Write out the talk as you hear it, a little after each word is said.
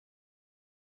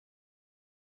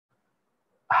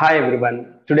Hi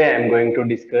everyone. Today I am going to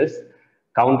discuss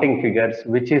counting figures,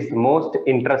 which is the most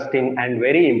interesting and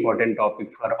very important topic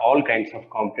for all kinds of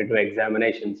competitive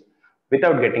examinations.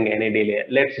 Without getting any delay,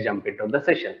 let's jump into the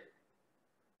session.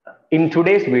 In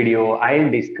today's video,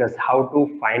 I'll discuss how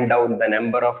to find out the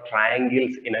number of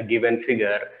triangles in a given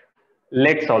figure.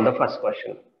 Let's solve the first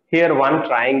question. Here one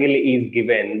triangle is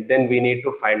given, then we need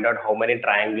to find out how many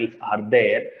triangles are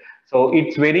there. So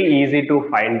it's very easy to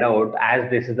find out as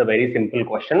this is a very simple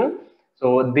question.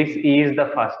 So this is the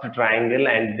first triangle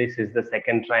and this is the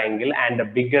second triangle and the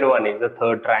bigger one is the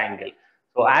third triangle.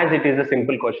 So as it is a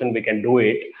simple question, we can do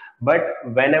it. But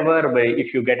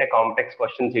if you get a complex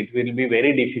questions, it will be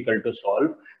very difficult to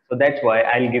solve. So that's why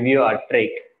I'll give you a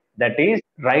trick, that is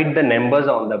write the numbers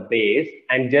on the base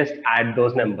and just add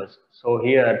those numbers. So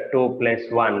here 2 plus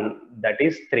 1, that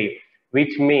is 3,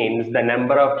 which means the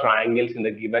number of triangles in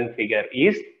the given figure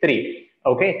is 3.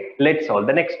 Okay, let's solve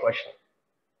the next question.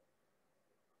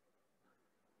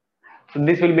 So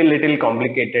this will be a little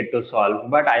complicated to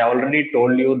solve, but I already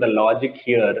told you the logic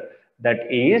here, that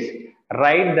is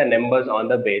write the numbers on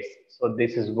the base. So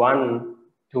this is 1,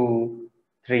 2,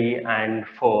 3 and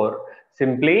 4.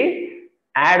 Simply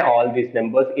add all these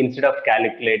numbers instead of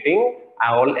calculating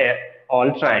all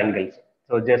triangles.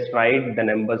 So just write the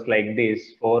numbers like this: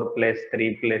 4 plus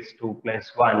 3 plus 2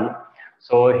 plus 1.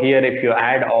 So here if you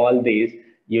add all these,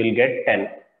 you will get 10.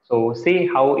 So see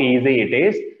how easy it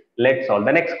is. Let's solve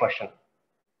the next question.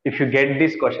 If you get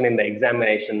this question in the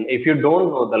examination, if you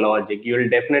don't know the logic, you will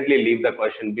definitely leave the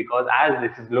question, because as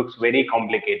looks very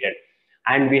complicated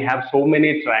and we have so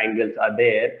many triangles are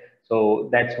there. So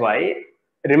that's why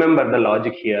remember the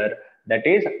logic here, that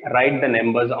is write the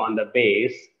numbers on the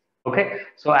base. Okay,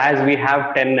 so as we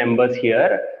have 10 numbers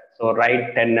here, so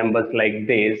write 10 numbers like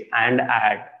this and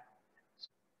add.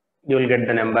 You will get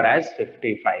the number as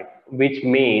 55, which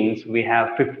means we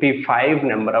have 55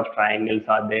 number of triangles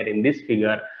are there in this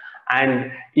figure.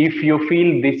 And if you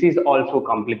feel this is also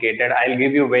complicated, I'll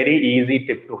give you very easy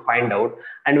tip to find out.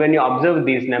 And when you observe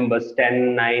these numbers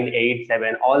 10, 9, 8,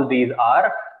 7, all these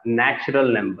are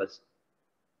natural numbers.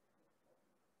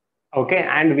 Okay,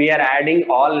 and we are adding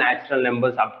all natural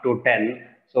numbers up to 10.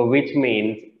 So which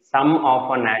means sum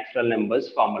of a natural numbers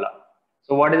formula.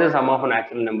 So what is the sum of a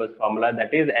natural numbers formula?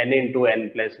 That is n into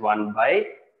n plus 1 by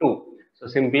 2. So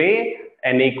simply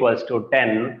n equals to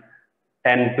 10,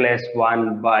 10 plus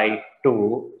 1 by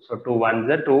 2. So 2 ones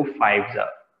are 2 5s are,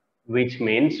 which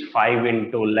means 5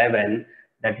 into 11,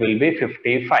 that will be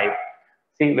 55.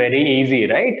 See, very easy,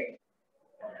 right?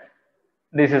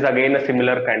 This is again a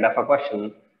similar kind of a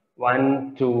question.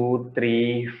 1, 2,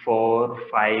 3, 4,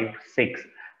 5, 6.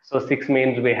 So 6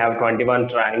 means we have 21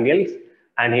 triangles,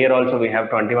 and here also we have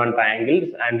 21 triangles,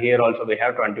 and here also we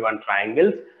have 21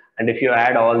 triangles. And if you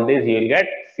add all these, you will get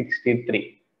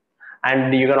 63.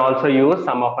 And you can also use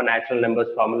sum of a natural numbers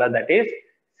formula, that is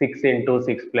 6 into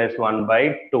 6 plus 1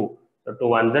 by 2. So 2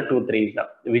 ones are 2 3s,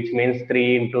 which means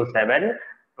 3 into 7,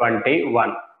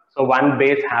 21. So one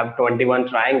base have 21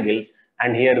 triangles,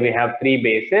 and here we have 3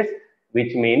 bases,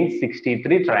 which means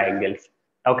 63 triangles.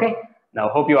 Okay, now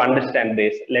hope you understand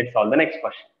this. Let's solve the next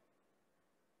question.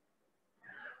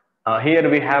 Here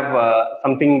we have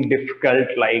something difficult,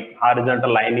 like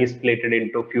horizontal line is split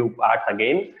into few parts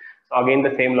again. So again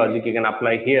the same logic you can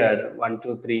apply here. 1,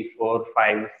 2, 3, 4,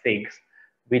 5, 6,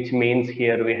 which means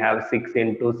here we have 6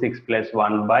 into 6 plus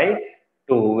 1 by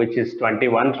 2, which is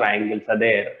 21 triangles are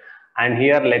there. And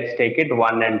here let's take it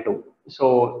 1 and 2.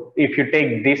 So if you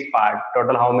take this part,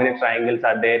 total how many triangles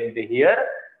are there here?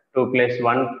 2 plus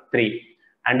 1, 3.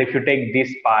 And if you take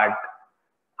this part,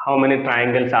 how many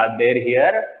triangles are there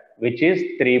here? Which is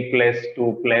 3 plus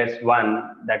 2 plus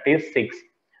 1, that is 6.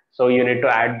 So you need to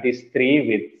add this 3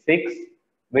 with 6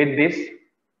 with this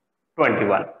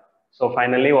 21. So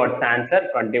finally what's the answer?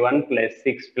 21 plus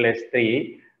 6 plus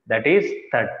 3, that is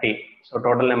 30. So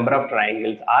total number of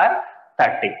triangles are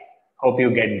 30. Hope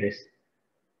you get this.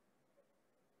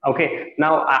 Okay,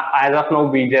 now as of now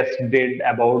we just did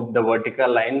about the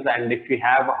vertical lines, and if we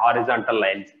have horizontal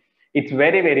lines, it's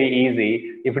very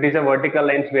easy. If it is a vertical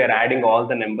lines, we are adding all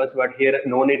the numbers, but here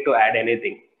no need to add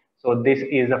anything. So this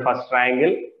is the first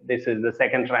triangle, this is the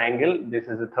second triangle, this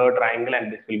is the third triangle,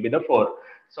 and this will be the fourth.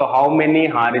 So how many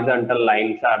horizontal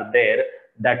lines are there?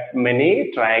 That many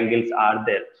triangles are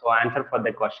there. So answer for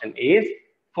the question is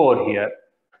 4 here.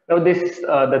 Now this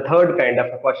the third kind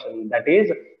of a question, that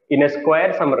is in a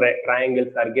square some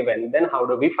triangles are given, then how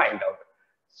do we find out?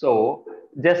 So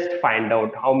just find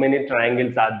out how many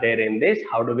triangles are there in this.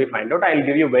 How do we find out? I'll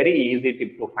give you very easy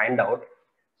tip to find out.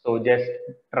 So just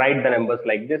write the numbers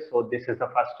like this. So this is the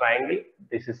first triangle,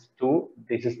 this is 2,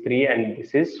 this is 3, and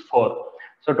this is 4.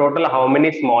 So total how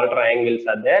many small triangles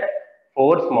are there?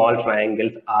 4 small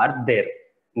triangles are there.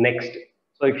 Next,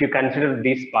 so if you consider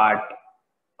this part,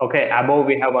 okay, above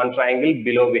we have one triangle,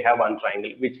 below we have one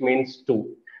triangle, which means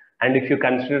 2. And if you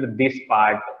consider this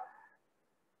part,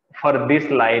 for this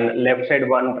line, left side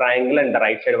one triangle and the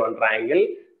right side one triangle,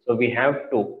 so we have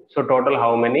 2. So total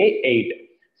how many? 8.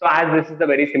 So as this is a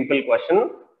very simple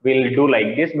question, we'll do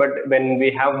like this, but when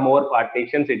we have more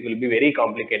partitions, it will be very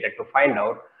complicated to find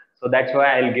out. So that's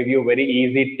why I'll give you a very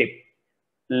easy tip.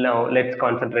 Now let's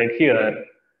concentrate here.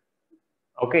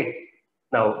 Okay,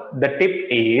 now the tip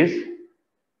is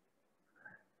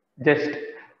just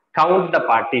count the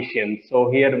partitions. So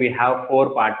here we have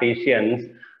 4 partitions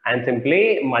and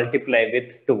simply multiply with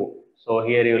 2. So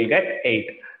here you will get 8.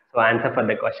 So answer for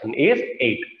the question is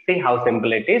 8. See how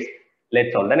simple it is.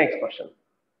 Let's solve the next question.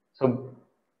 So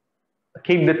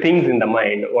keep the things in the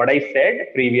mind. What I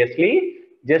said previously,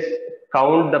 just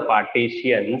count the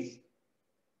partitions.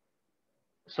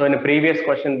 So in the previous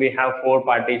question, we have 4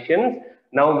 partitions.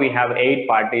 Now we have 8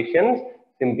 partitions.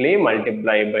 Simply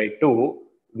multiply by 2.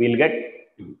 We'll get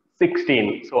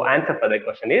 16. So answer for the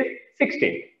question is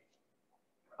 16.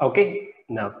 Okay.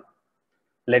 Now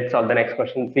let's solve the next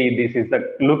question. See, this is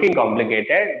looking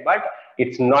complicated, but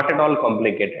it's not at all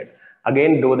complicated.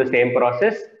 Again, do the same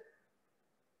process.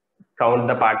 Count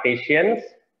the partitions.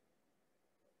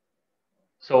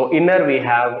 So inner we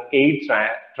have 8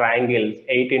 triangles,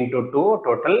 8 into 2,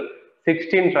 total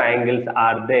 16 triangles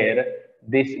are there.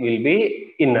 This will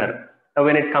be inner. Now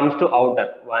when it comes to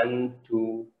outer, 1,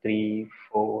 2, 3,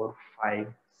 4, 5,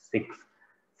 6,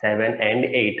 7 and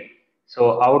 8.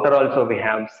 So outer also we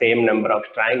have same number of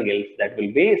triangles, that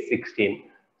will be 16.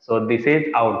 So this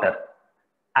is outer.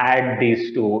 Add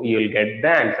these two, you will get the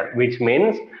answer, which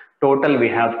means total we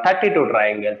have 32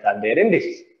 triangles are there in this.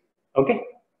 Okay.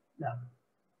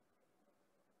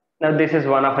 Now this is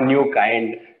one of a new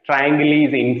kind. Triangle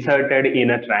is inserted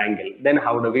in a triangle. Then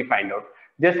how do we find out?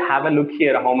 Just have a look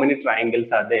here how many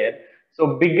triangles are there.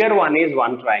 So bigger one is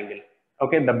one triangle.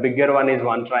 Okay, the bigger one is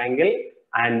one triangle,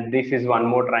 and this is one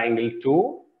more triangle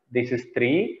 2. This is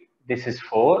 3. This is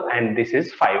 4, and this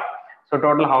is 5. So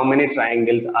total how many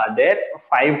triangles are there?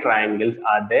 5 triangles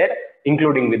are there,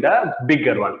 including with the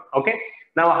bigger one. Okay.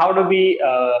 Now how do we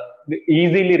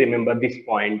easily remember this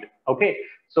point? Okay.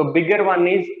 So bigger one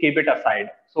is keep it aside.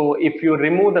 So if you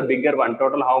remove the bigger one,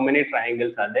 total how many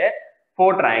triangles are there?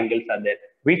 4 triangles are there,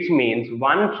 which means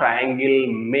one triangle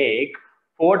make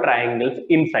 4 triangles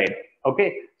inside.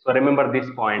 Okay. So remember this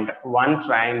point. One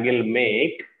triangle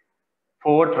make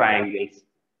 4 triangles.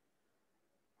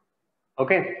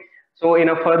 Okay. So in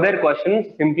a further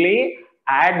question, simply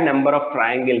add number of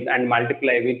triangles and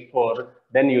multiply with 4.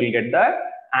 Then you will get the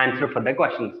answer for the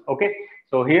questions. Okay.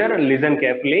 So here listen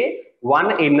carefully.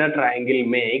 One inner triangle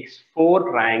makes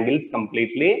 4 triangles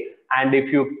completely, and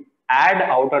if you add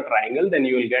outer triangle, then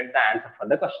you will get the answer for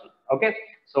the question. Okay.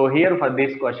 So here for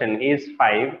this question is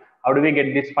 5. How do we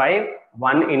get this 5?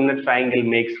 One inner triangle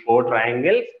makes 4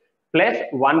 triangles plus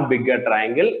one bigger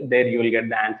triangle. There you will get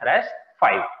the answer as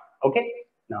 5. Okay.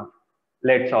 Now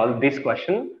let's solve this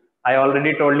question. I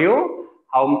already told you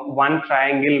how one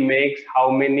triangle makes how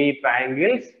many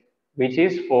triangles, which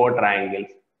is 4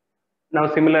 triangles.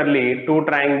 Now similarly, 2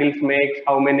 triangles makes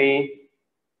how many?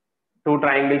 2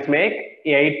 triangles make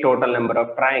 8 total number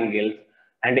of triangles,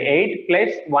 and 8 plus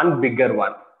one bigger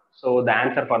one. So the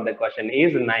answer for the question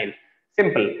is 9.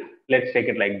 Simple. Let's take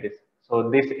it like this. So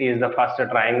this is the first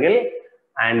triangle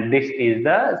and this is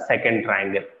the second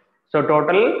triangle. So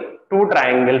total 2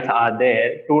 triangles are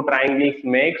there. 2 triangles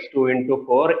makes 2 into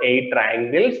 4, 8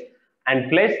 triangles, and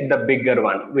plus the bigger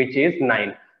one, which is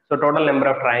 9. So total number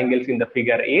of triangles in the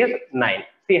figure is 9.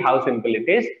 See how simple it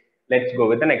is. Let's go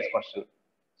with the next question.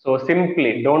 So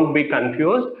simply, don't be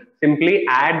confused. Simply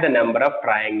add the number of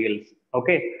triangles.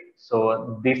 Okay.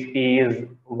 So this is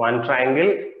 1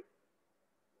 triangle.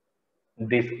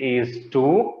 This is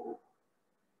 2.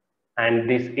 And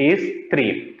this is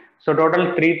 3. So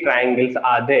total 3 triangles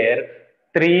are there.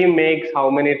 3 makes how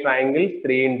many triangles?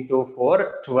 3 into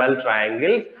 4, 12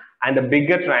 triangles. And the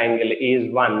bigger triangle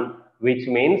is 1, which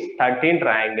means 13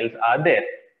 triangles are there.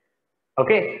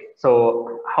 Okay.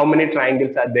 So how many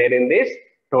triangles are there in this?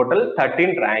 Total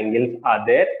 13 triangles are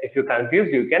there. If you're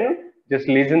confused, you can just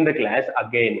listen the class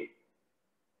again.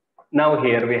 Now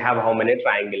here we have how many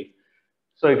triangles.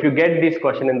 So if you get this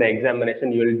question in the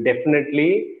examination, you will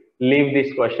definitely leave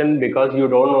this question because you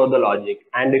don't know the logic.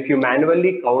 And if you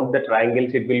manually count the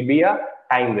triangles, it will be a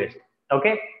time waste.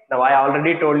 Okay. Now I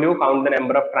already told you count the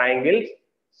number of triangles.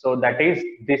 So that is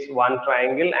this 1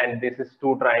 triangle and this is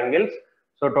 2 triangles.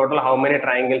 So total how many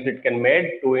triangles it can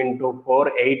made? 2 into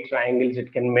 4, 8 triangles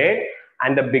it can made,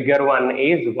 and the bigger one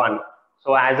is 1.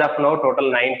 So as of now,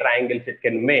 total 9 triangles it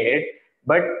can made.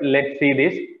 But let's see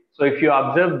this. So if you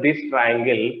observe this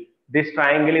triangle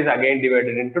is again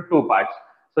divided into 2 parts.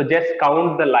 So just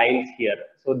count the lines here.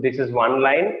 So this is 1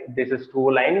 line, this is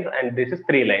 2 lines, and this is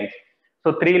 3 lines.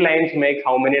 So 3 lines makes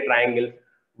how many triangles?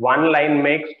 1 line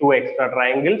makes 2 extra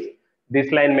triangles,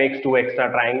 this line makes 2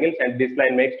 extra triangles, and this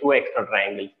line makes 2 extra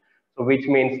triangles. So which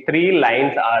means 3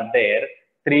 lines are there.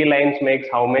 3 lines makes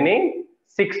how many?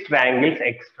 6 triangles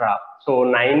extra. So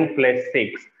 9 plus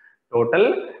 6,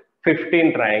 total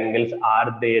 15 triangles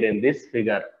are there in this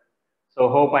figure. So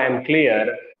hope I am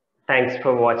clear. Thanks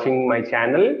for watching my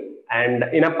channel. And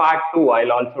in a part 2,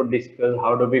 I'll also discuss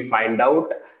how do we find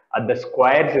out the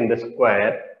squares in the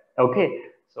square. Okay.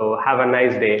 So have a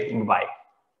nice day. Bye.